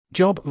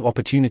Job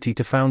opportunity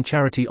to found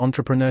Charity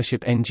Entrepreneurship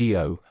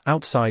NGO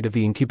outside of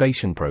the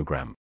incubation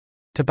program.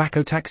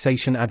 Tobacco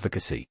taxation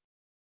advocacy.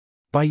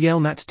 By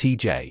Yelnats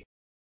T.J.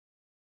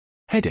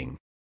 Heading.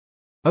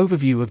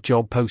 Overview of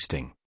job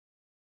posting.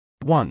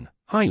 1.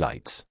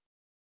 Highlights.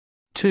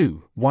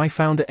 2. Why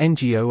found a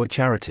NGO or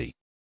charity?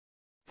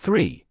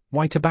 3.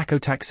 Why tobacco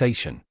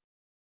taxation?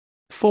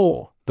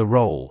 4. The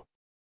role.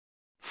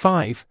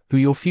 5. Who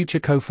your future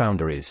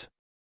co-founder is.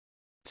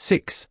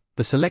 6.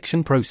 The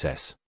selection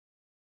process.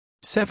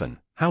 7.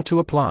 How to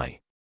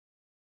apply.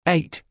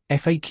 8.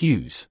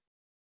 FAQs.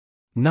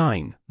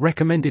 9.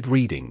 Recommended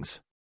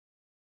readings.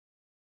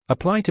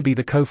 Apply to be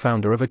the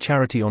co-founder of a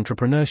Charity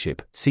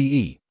Entrepreneurship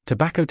 (CE)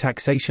 Tobacco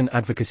Taxation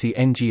Advocacy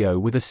NGO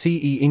with a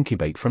CE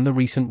incubate from the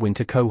recent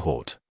winter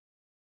cohort.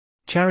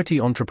 Charity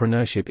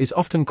entrepreneurship is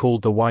often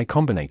called the Y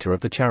Combinator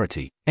of the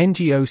charity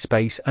NGO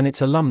space, and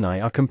its alumni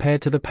are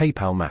compared to the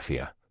PayPal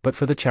mafia, but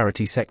for the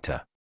charity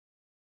sector.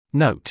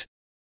 Note: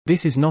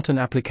 this is not an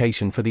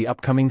application for the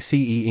upcoming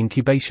CE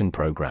incubation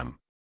program.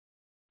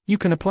 You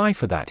can apply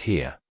for that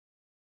here.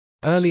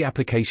 Early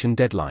application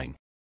deadline: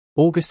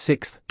 August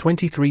 6,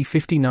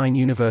 23:59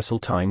 Universal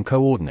Time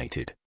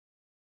Coordinated.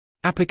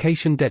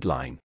 Application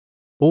deadline: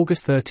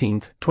 August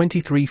 13,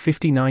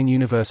 23:59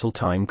 Universal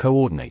Time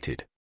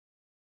Coordinated.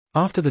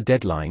 After the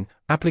deadline,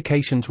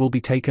 applications will be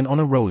taken on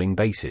a rolling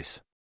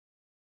basis.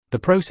 The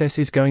process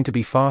is going to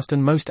be fast,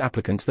 and most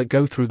applicants that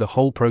go through the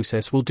whole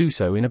process will do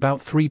so in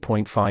about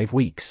 3.5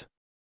 weeks.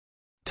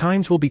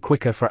 Times will be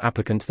quicker for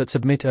applicants that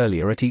submit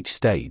earlier at each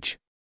stage.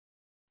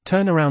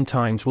 Turnaround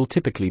times will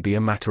typically be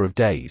a matter of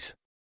days.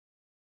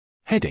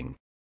 Heading.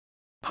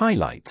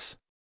 Highlights.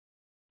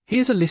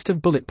 Here's a list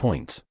of bullet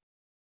points.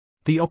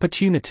 The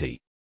opportunity.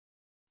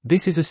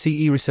 This is a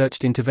CE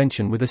researched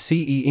intervention with a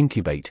CE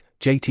incubate,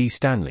 J.T.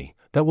 Stanley,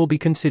 that will be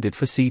considered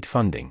for seed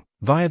funding,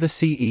 via the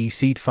CE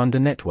Seed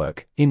Funder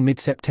Network, in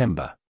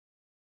mid-September.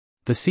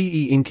 The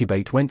CE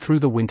incubate went through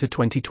the winter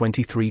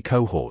 2023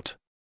 cohort.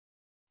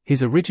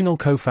 His original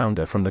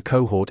co-founder from the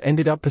cohort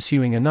ended up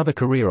pursuing another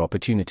career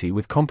opportunity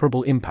with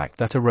comparable impact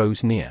that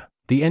arose near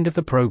the end of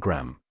the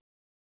program.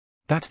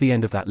 That's the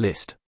end of that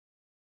list.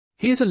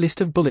 Here's a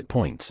list of bullet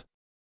points.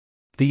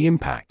 The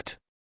impact.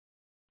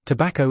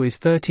 Tobacco is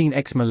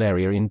 13x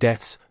malaria in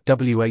deaths,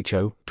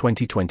 WHO,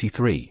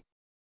 2023.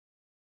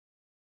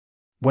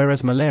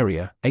 Whereas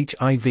malaria,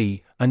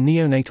 HIV, and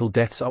neonatal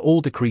deaths are all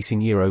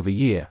decreasing year over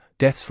year,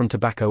 deaths from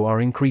tobacco are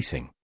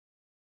increasing.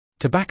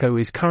 Tobacco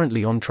is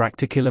currently on track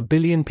to kill 1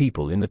 billion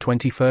people in the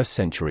 21st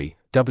century,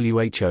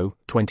 WHO,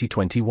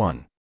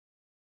 2021.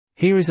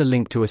 Here is a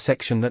link to a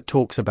section that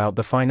talks about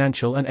the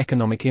financial and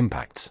economic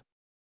impacts.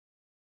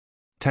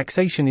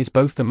 Taxation is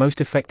both the most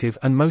effective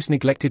and most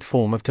neglected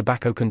form of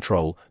tobacco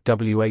control,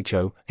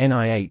 WHO,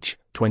 NIH,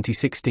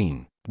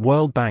 2016,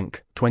 World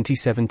Bank,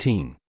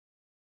 2017.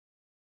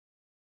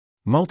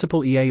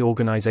 Multiple EA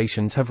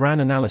organizations have ran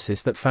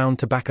analysis that found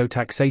tobacco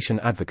taxation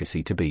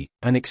advocacy to be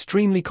an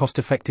extremely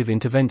cost-effective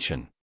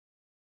intervention.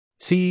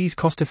 CE's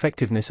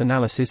cost-effectiveness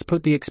analysis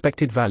put the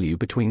expected value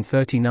between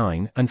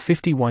 $39 and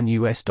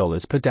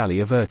 $51 per DALY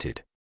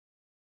averted.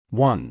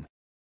 1.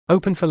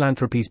 Open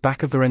Philanthropy's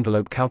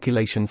back-of-the-envelope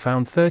calculation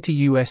found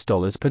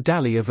 $30 per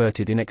DALY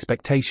averted in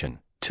expectation.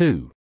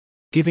 2.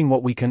 Giving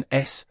What We Can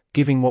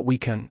Giving What We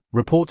Can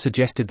report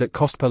suggested that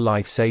cost per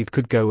life saved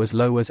could go as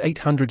low as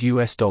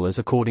 $800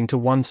 according to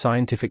one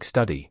scientific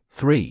study.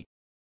 3.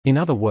 In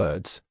other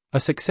words, a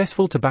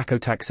successful tobacco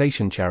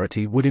taxation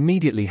charity would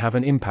immediately have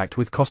an impact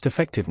with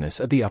cost-effectiveness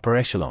at the upper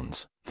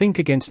echelons. Think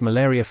Against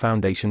Malaria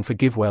Foundation for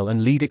GiveWell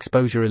and Lead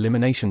Exposure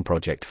Elimination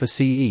Project for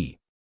CE.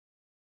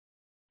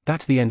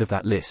 That's the end of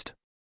that list.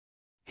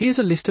 Here's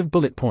a list of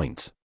bullet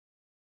points.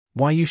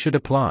 Why you should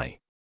apply.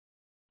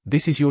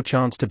 This is your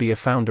chance to be a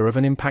founder of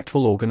an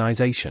impactful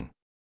organization.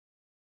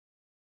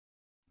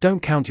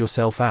 Don't count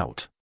yourself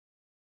out.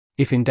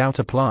 If in doubt,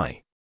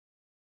 apply.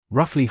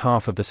 Roughly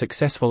half of the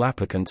successful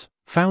applicants,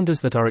 founders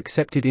that are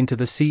accepted into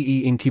the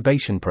CE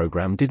incubation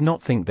program, did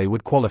not think they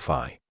would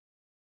qualify.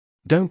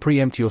 Don't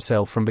preempt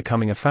yourself from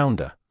becoming a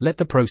founder, let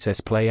the process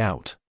play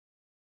out.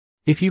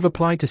 If you've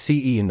applied to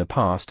CE in the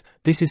past,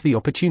 this is the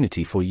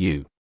opportunity for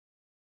you.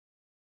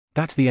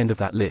 That's the end of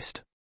that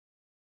list.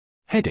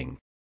 Heading.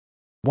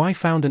 Why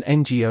found an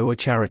NGO or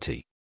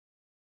charity?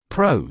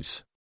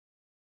 Pros.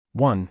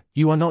 1.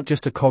 You are not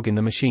just a cog in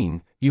the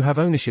machine, you have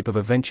ownership of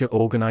a venture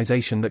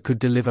organization that could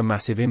deliver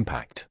massive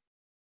impact.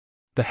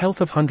 The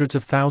health of hundreds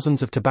of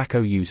thousands of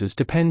tobacco users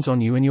depends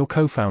on you and your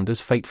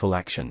co-founders' fateful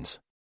actions.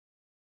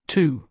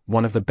 2.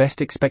 One of the best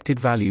expected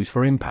values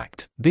for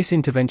impact. This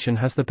intervention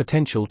has the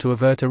potential to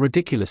avert a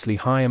ridiculously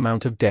high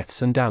amount of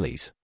deaths and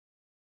DALYs.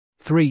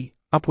 3.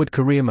 Upward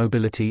career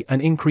mobility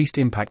and increased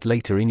impact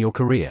later in your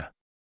career.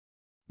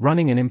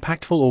 Running an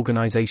impactful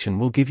organization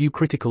will give you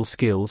critical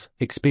skills,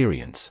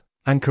 experience,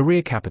 and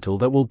career capital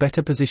that will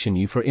better position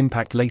you for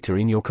impact later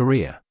in your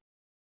career.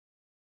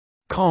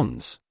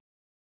 Cons.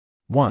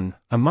 1.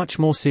 A much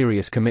more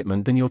serious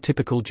commitment than your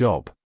typical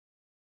job.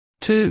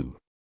 2.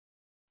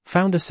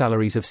 Founder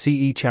salaries of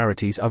CE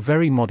charities are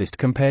very modest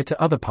compared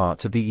to other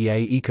parts of the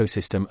EA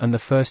ecosystem, and the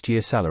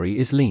first-year salary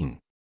is lean.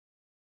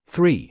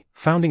 3.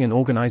 Founding an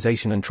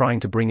organization and trying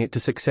to bring it to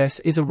success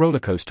is a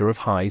rollercoaster of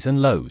highs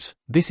and lows.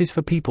 This is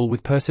for people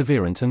with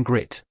perseverance and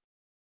grit.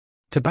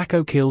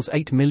 Tobacco kills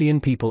 8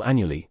 million people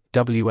annually,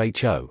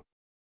 WHO.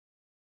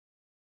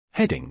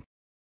 Heading: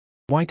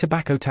 Why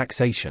tobacco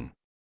taxation?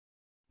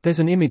 There's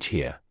an image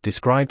here,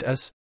 described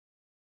as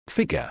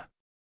figure.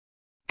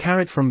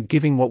 Carrot from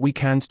Giving What We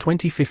Can's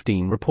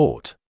 2015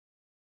 report.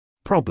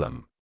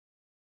 Problem.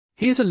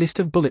 Here's a list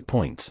of bullet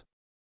points.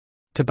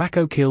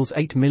 Tobacco kills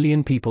 8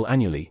 million people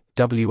annually,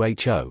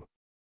 WHO.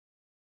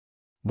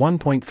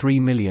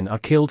 1.3 million are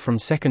killed from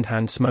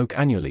second-hand smoke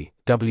annually,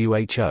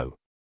 WHO.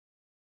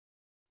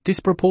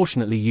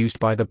 Disproportionately used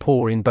by the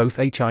poor in both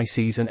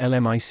HICs and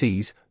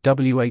LMICs,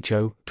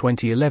 WHO,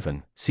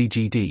 2011,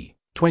 CGD,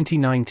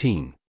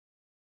 2019.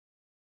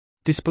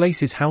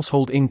 Displaces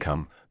household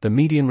income. The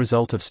median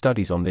result of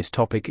studies on this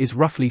topic is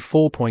roughly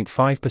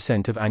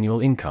 4.5% of annual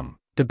income.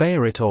 De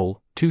Beer et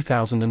al.,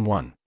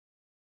 2001.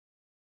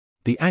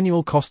 The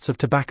annual costs of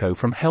tobacco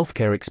from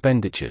healthcare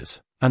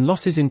expenditures and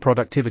losses in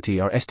productivity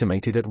are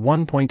estimated at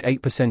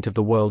 1.8% of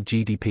the world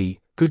GDP.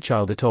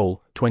 Goodchild et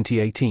al.,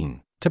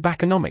 2018.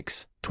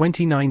 Tobacconomics,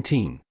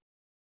 2019.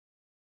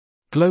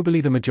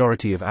 Globally, the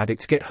majority of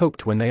addicts get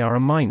hooked when they are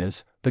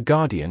minors. The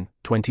Guardian,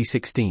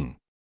 2016.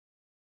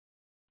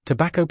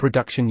 Tobacco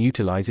production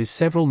utilizes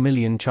several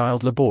million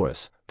child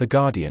laborers. The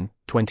Guardian,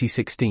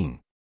 2016.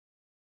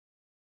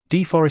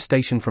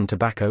 Deforestation from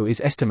tobacco is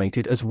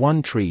estimated as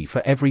 1 tree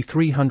for every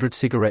 300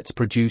 cigarettes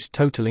produced,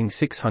 totaling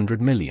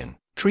 600 million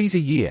trees a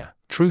year.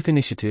 Truth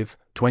Initiative,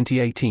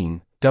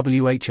 2018,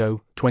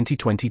 WHO,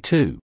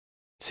 2022.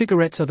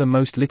 Cigarettes are the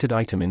most littered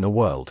item in the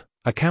world,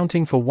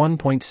 accounting for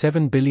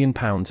 1.7 billion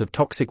pounds of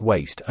toxic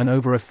waste and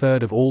over a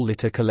third of all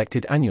litter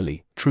collected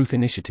annually. Truth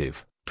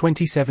Initiative,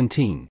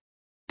 2017.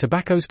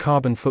 Tobacco's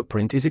carbon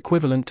footprint is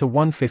equivalent to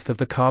 1/5 of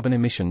the carbon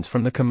emissions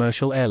from the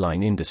commercial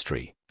airline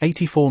industry,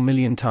 84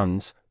 million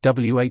tons,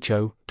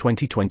 WHO,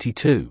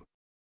 2022.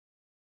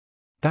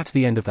 That's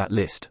the end of that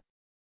list.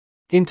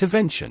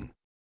 Intervention.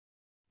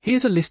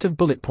 Here's a list of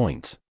bullet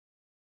points.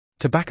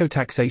 Tobacco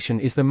taxation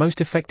is the most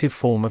effective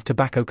form of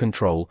tobacco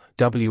control.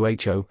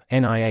 WHO,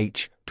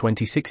 NIH,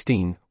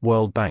 2016,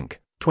 World Bank,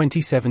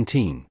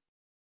 2017.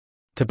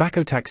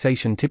 Tobacco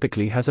taxation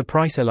typically has a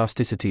price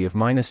elasticity of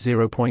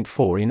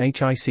 -0.4 in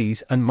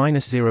HICs and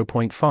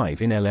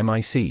 -0.5 in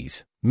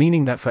LMICs,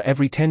 meaning that for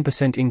every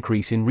 10%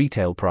 increase in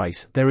retail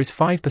price, there is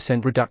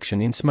 5%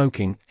 reduction in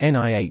smoking.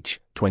 NIH,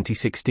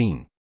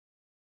 2016.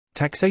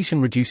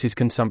 Taxation reduces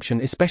consumption,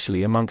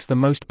 especially amongst the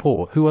most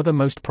poor, who are the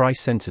most price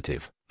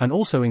sensitive, and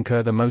also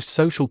incur the most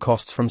social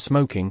costs from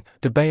smoking.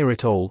 De Beer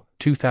et al.,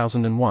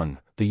 2001,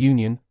 The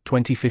Union,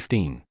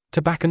 2015.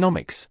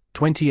 Tobacconomics,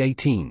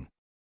 2018.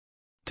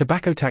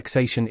 Tobacco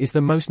taxation is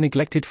the most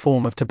neglected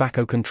form of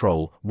tobacco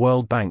control.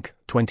 World Bank,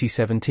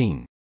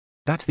 2017.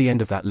 That's the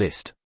end of that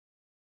list.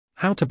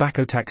 How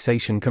tobacco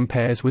taxation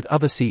compares with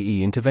other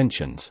CE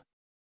interventions.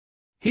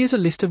 Here's a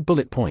list of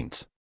bullet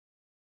points.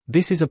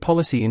 This is a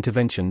policy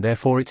intervention,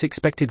 therefore its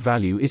expected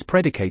value is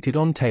predicated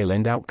on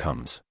tail-end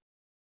outcomes.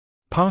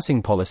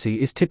 Passing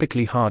policy is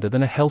typically harder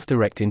than a health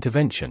direct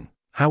intervention.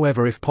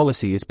 However, if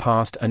policy is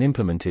passed and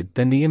implemented,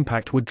 then the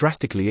impact would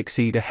drastically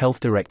exceed a health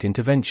direct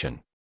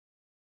intervention.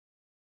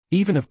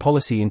 Even of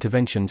policy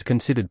interventions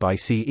considered by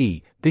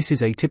CE, this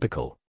is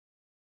atypical.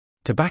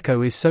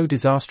 Tobacco is so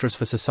disastrous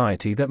for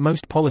society that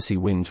most policy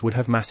wins would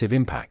have massive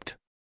impact.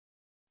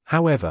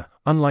 However,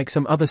 unlike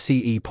some other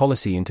CE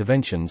policy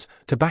interventions,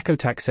 tobacco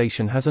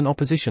taxation has an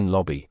opposition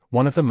lobby,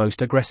 one of the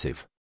most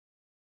aggressive.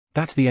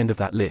 That's the end of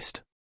that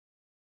list.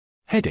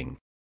 Heading: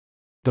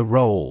 The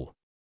role.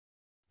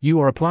 You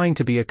are applying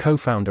to be a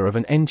co-founder of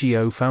an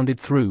NGO founded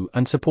through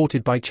and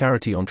supported by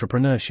Charity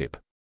Entrepreneurship.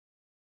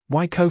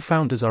 Why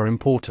co-founders are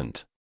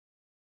important.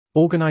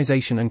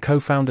 Organization and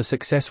co-founder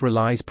success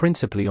relies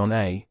principally on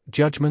A,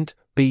 judgment,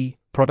 B,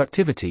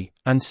 productivity,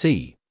 and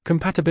C,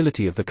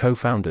 compatibility of the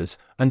co-founders,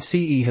 and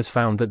CE has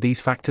found that these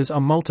factors are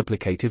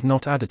multiplicative,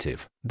 not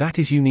additive. That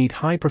is, you need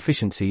high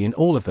proficiency in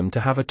all of them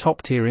to have a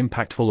top-tier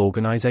impactful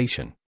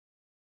organization.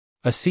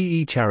 A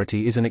CE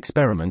charity is an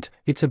experiment,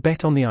 it's a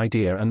bet on the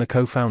idea and the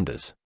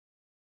co-founders.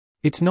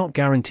 It's not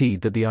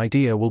guaranteed that the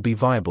idea will be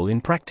viable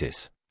in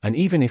practice, and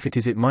even if it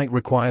is, it might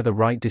require the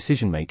right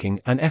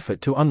decision-making and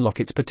effort to unlock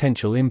its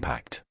potential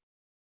impact.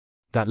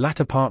 That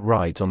latter part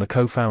rides on the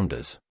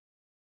co-founders.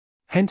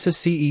 Hence, a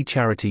CE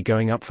charity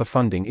going up for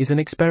funding is an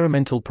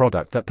experimental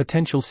product that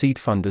potential seed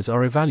funders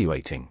are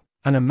evaluating,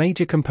 and a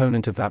major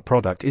component of that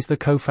product is the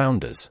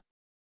co-founders.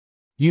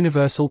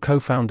 Universal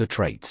co-founder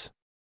traits.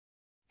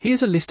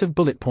 Here's a list of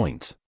bullet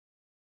points.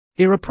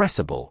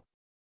 Irrepressible.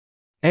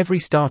 Every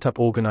startup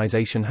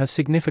organization has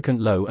significant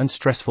low and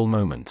stressful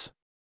moments.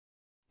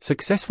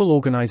 Successful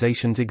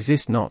organizations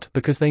exist not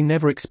because they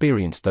never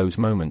experienced those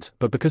moments,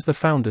 but because the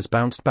founders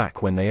bounced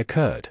back when they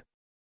occurred.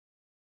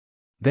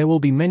 There will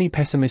be many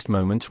pessimist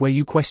moments where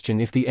you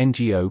question if the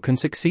NGO can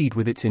succeed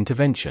with its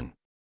intervention.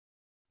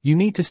 You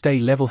need to stay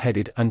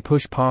level-headed and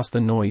push past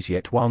the noise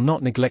yet while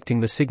not neglecting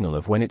the signal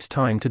of when it's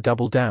time to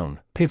double down,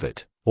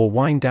 pivot, or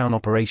wind down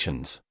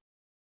operations.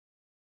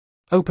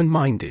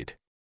 Open-minded.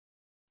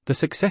 The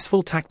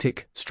successful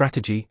tactic,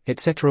 strategy,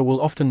 etc. will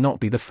often not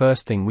be the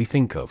first thing we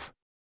think of.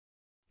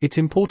 It's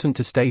important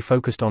to stay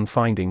focused on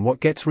finding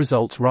what gets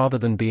results rather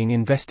than being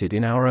invested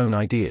in our own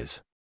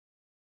ideas.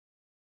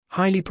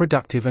 Highly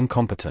productive and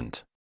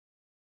competent.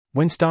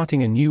 When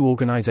starting a new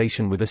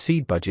organization with a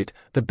seed budget,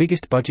 the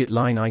biggest budget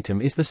line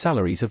item is the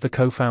salaries of the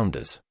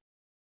co-founders.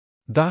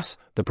 Thus,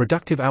 the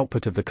productive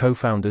output of the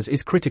co-founders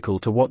is critical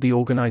to what the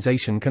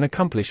organization can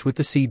accomplish with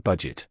the seed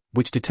budget,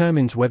 which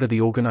determines whether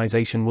the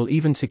organization will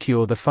even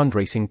secure the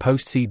fundraising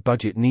post-seed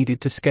budget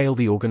needed to scale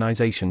the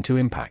organization to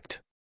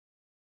impact.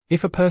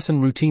 If a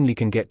person routinely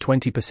can get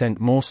 20%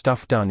 more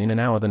stuff done in an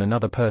hour than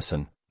another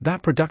person,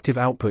 that productive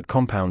output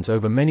compounds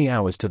over many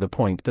hours to the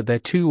point that their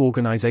two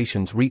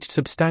organizations reached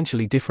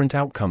substantially different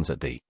outcomes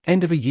at the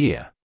end of a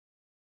year.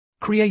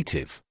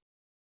 Creative.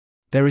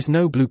 There is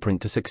no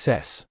blueprint to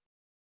success.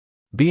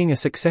 Being a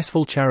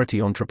successful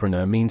charity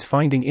entrepreneur means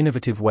finding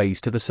innovative ways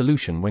to the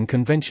solution when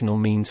conventional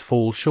means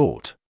fall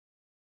short.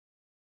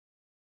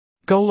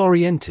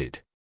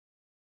 Goal-oriented.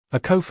 A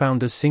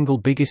co-founder's single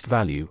biggest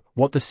value,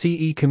 what the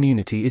CE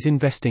community is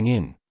investing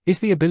in, is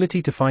the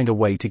ability to find a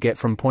way to get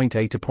from point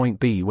A to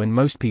point B when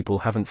most people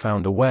haven't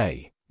found a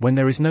way, when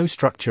there is no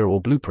structure or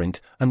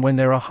blueprint, and when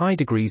there are high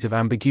degrees of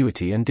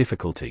ambiguity and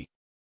difficulty.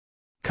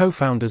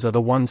 Co-founders are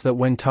the ones that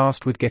when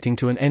tasked with getting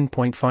to an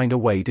endpoint find a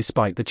way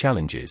despite the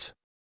challenges.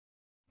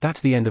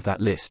 That's the end of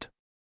that list.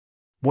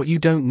 What you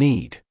don't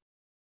need.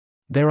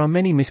 There are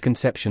many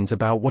misconceptions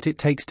about what it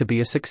takes to be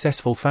a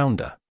successful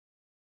founder.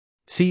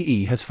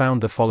 CE has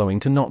found the following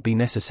to not be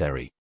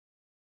necessary.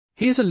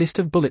 Here's a list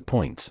of bullet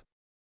points.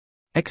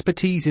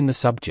 Expertise in the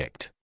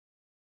subject.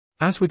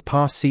 As with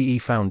past CE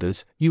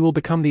founders, you will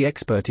become the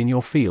expert in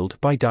your field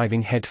by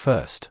diving head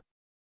first.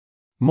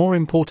 More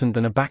important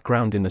than a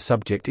background in the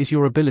subject is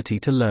your ability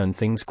to learn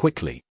things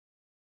quickly.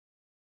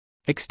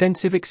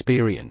 Extensive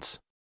experience.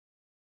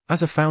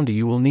 As a founder,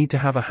 you will need to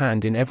have a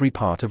hand in every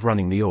part of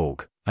running the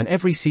org, and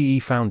every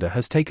CE founder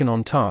has taken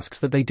on tasks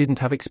that they didn't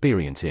have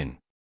experience in.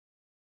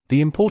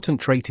 The important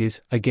trait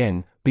is,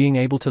 again, being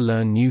able to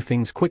learn new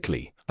things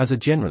quickly, as a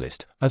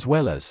generalist, as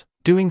well as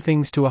doing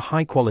things to a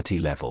high-quality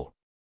level.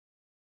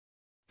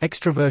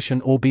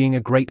 Extroversion or being a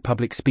great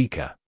public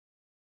speaker.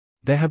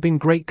 There have been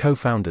great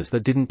co-founders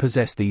that didn't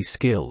possess these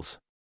skills.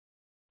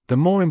 The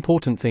more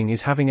important thing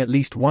is having at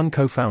least one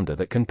co-founder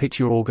that can pitch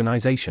your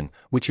organization,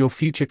 which your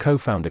future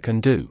co-founder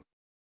can do.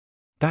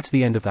 That's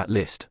the end of that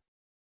list.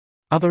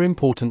 Other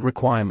important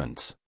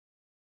requirements.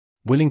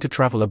 Willing to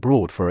travel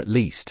abroad for at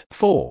least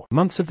 4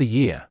 months of the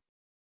year.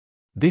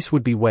 This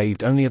would be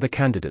waived only at the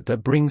candidate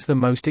that brings the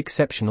most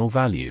exceptional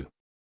value.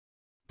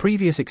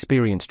 Previous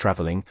experience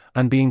traveling,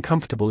 and being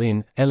comfortable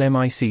in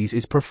LMICs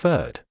is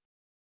preferred.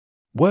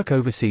 Work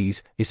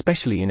overseas,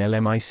 especially in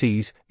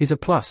LMICs, is a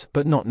plus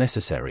but not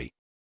necessary.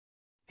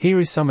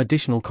 Here is some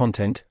additional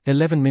content,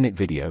 11-minute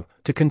video,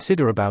 to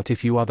consider about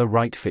if you are the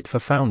right fit for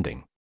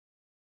founding.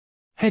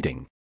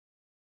 Heading.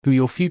 Who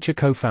your future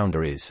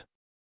co-founder is.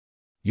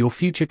 Your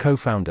future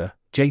co-founder,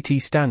 J.T.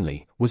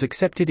 Stanley, was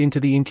accepted into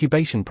the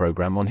incubation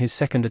program on his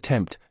second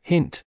attempt.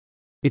 Hint.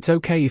 It's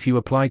okay if you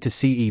applied to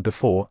CE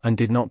before and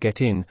did not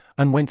get in,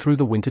 and went through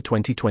the winter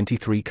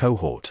 2023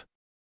 cohort.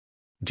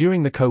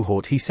 During the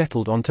cohort he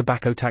settled on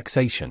tobacco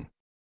taxation.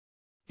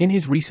 In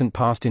his recent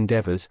past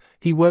endeavors,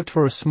 he worked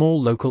for a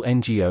small local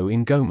NGO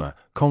in Goma,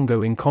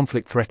 Congo in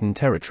conflict-threatened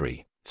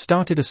territory,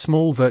 started a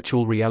small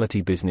virtual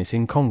reality business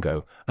in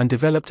Congo, and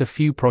developed a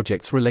few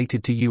projects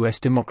related to US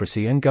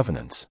democracy and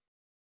governance.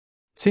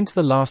 Since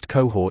the last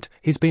cohort,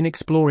 he's been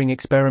exploring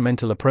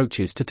experimental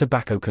approaches to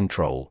tobacco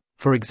control,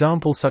 for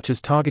example such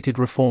as targeted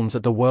reforms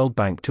at the World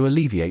Bank to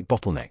alleviate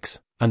bottlenecks,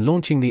 and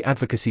launching the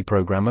advocacy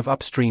program of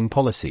upstream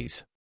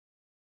policies.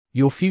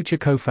 Your future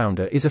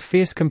co-founder is a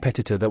fierce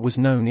competitor that was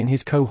known in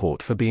his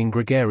cohort for being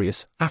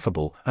gregarious,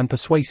 affable, and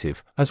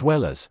persuasive, as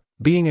well as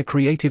being a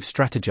creative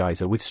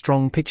strategizer with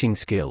strong pitching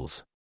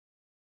skills.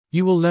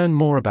 You will learn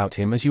more about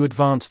him as you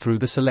advance through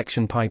the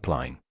selection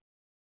pipeline.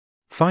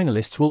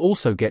 Finalists will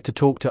also get to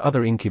talk to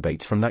other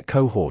incubates from that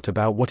cohort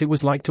about what it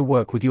was like to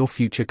work with your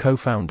future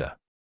co-founder.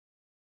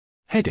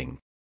 Heading.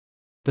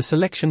 The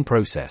selection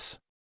process.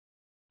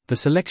 The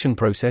selection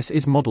process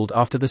is modeled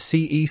after the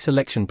CE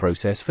selection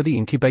process for the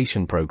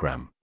incubation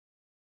program.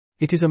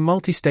 It is a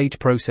multi-stage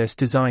process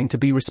designed to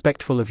be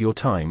respectful of your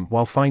time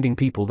while finding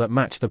people that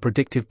match the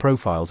predictive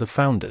profiles of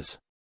founders.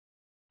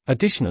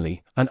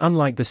 Additionally, and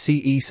unlike the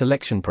CE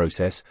selection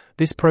process,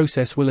 this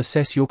process will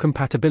assess your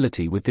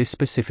compatibility with this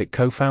specific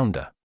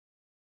co-founder.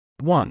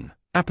 1.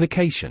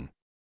 Application.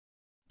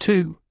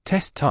 2.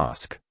 Test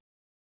task.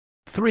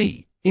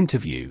 3.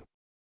 Interview.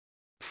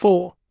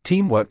 4.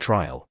 Teamwork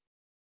trial.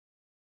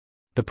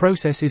 The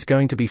process is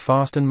going to be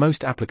fast and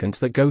most applicants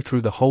that go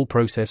through the whole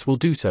process will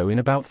do so in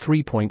about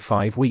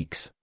 3.5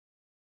 weeks.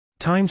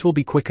 Times will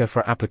be quicker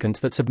for applicants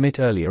that submit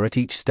earlier at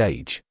each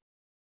stage.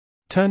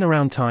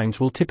 Turnaround times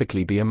will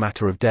typically be a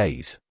matter of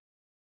days.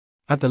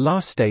 At the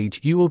last stage,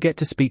 you will get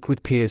to speak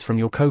with peers from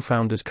your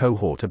co-founder's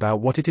cohort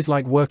about what it is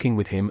like working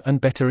with him and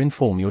better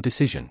inform your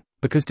decision,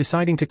 because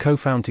deciding to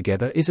co-found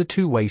together is a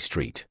two-way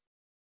street.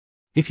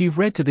 If you've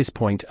read to this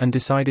point and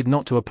decided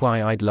not to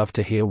apply, I'd love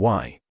to hear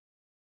why.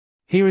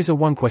 Here is a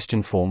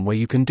one-question form where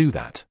you can do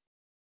that.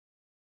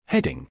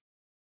 Heading: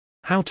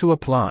 How to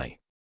apply.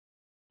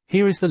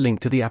 Here is the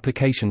link to the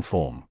application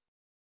form.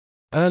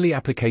 Early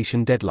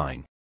application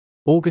deadline: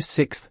 August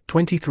 6,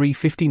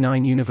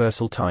 23:59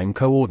 Universal Time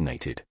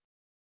Coordinated.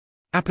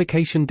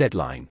 Application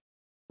deadline: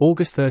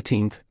 August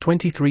 13,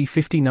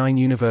 23:59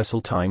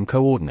 Universal Time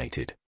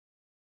Coordinated.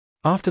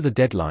 After the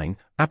deadline,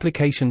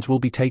 applications will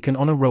be taken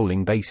on a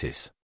rolling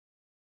basis.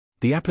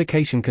 The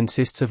application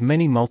consists of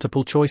many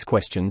multiple-choice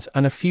questions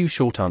and a few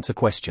short-answer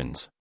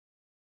questions.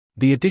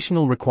 The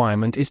additional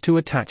requirement is to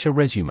attach a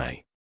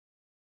resume.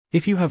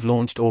 If you have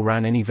launched or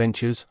ran any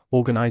ventures,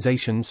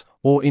 organizations,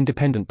 or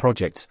independent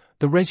projects,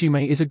 the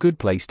resume is a good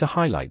place to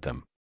highlight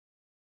them.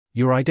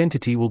 Your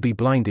identity will be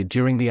blinded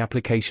during the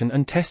application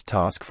and test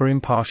task for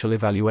impartial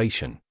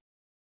evaluation.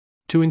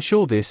 To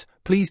ensure this,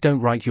 please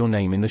don't write your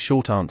name in the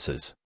short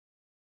answers.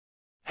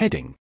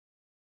 Heading: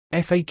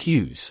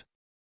 FAQs.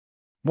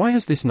 Why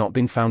has this not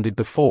been founded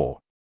before?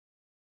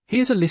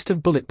 Here's a list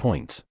of bullet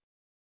points.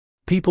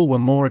 People were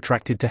more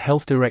attracted to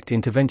health direct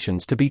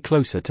interventions to be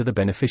closer to the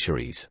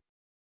beneficiaries.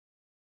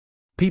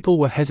 People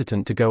were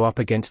hesitant to go up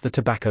against the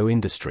tobacco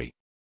industry.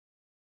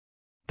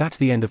 That's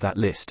the end of that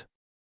list.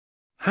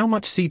 How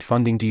much seed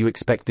funding do you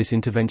expect this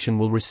intervention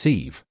will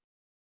receive?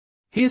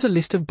 Here's a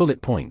list of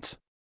bullet points.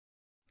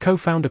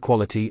 Co-founder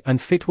quality and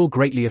fit will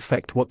greatly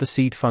affect what the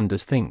seed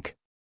funders think.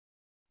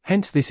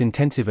 Hence this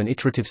intensive and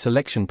iterative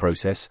selection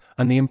process,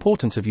 and the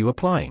importance of you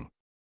applying.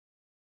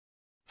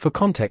 For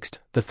context,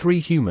 the 3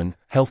 human,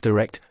 health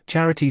direct,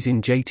 charities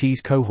in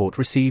JT's cohort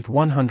received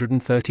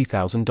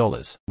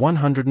 $130,000,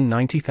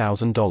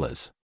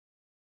 $190,000.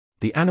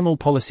 The animal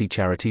policy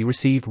charity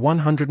received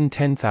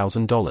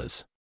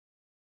 $110,000.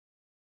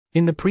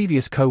 In the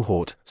previous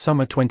cohort,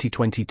 summer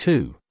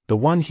 2022, the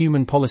one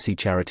human policy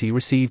charity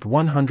received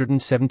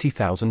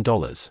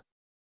 $170,000.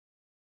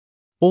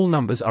 All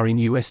numbers are in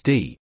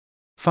USD.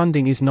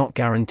 Funding is not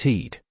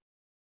guaranteed.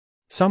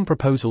 Some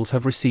proposals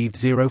have received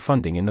zero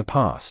funding in the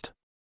past.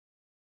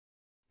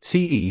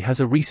 CE has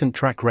a recent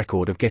track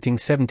record of getting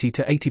 70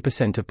 to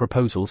 80% of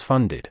proposals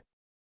funded.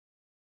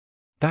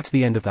 That's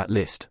the end of that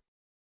list.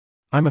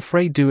 I'm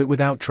afraid do it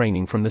without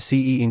training from the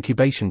CE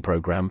incubation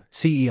program,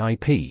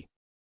 CEIP.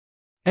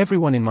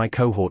 Everyone in my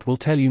cohort will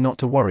tell you not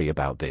to worry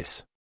about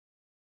this.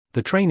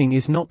 The training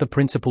is not the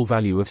principal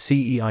value of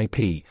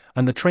CEIP,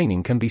 and the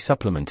training can be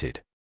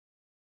supplemented.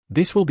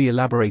 This will be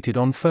elaborated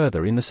on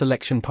further in the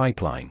selection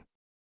pipeline.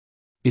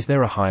 Is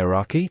there a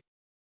hierarchy?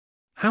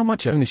 How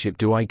much ownership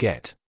do I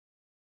get?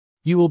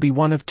 You will be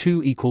one of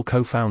 2 equal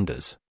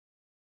co-founders.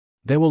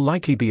 There will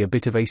likely be a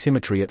bit of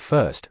asymmetry at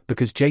first,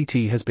 because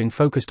JT has been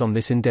focused on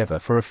this endeavor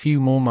for a few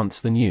more months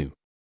than you.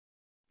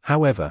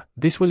 However,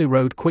 this will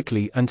erode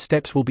quickly and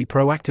steps will be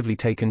proactively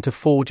taken to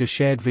forge a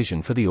shared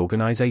vision for the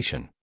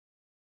organization.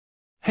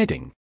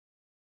 Heading: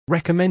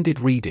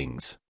 Recommended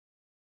readings.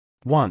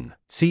 1.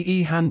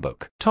 CE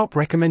Handbook. Top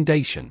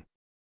recommendation.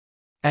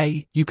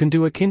 A. You can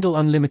do a Kindle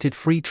Unlimited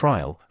free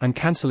trial, and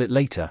cancel it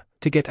later,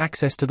 to get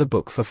access to the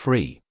book for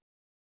free.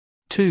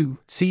 2.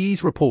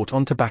 CE's report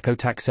on tobacco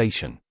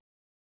taxation.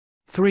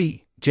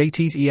 3.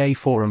 JT's EA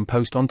forum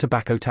post on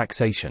tobacco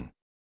taxation.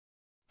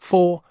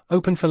 4.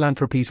 Open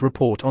Philanthropy's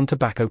report on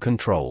tobacco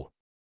control.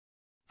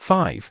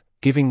 5.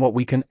 Giving What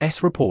We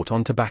Can's report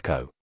on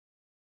tobacco.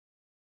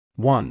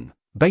 1.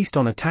 Based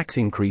on a tax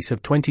increase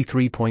of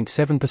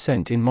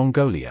 23.7% in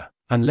Mongolia,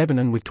 and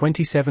Lebanon with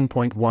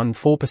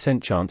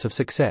 27.14% chance of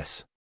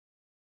success.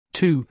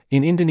 2.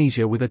 In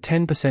Indonesia with a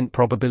 10%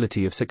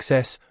 probability of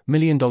success, $1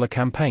 million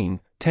campaign,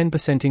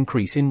 10%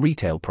 increase in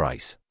retail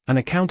price, and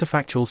a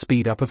counterfactual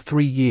speed up of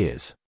 3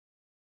 years.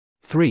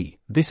 3.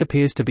 This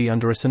appears to be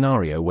under a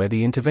scenario where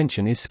the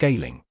intervention is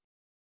scaling.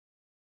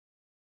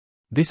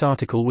 This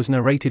article was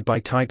narrated by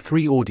Type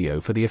 3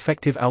 Audio for the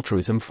Effective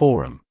Altruism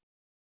Forum.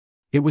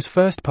 It was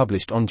first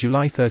published on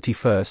July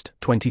 31,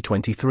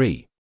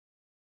 2023.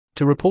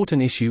 To report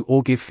an issue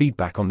or give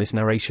feedback on this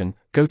narration,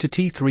 go to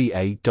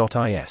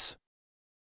t3a.is.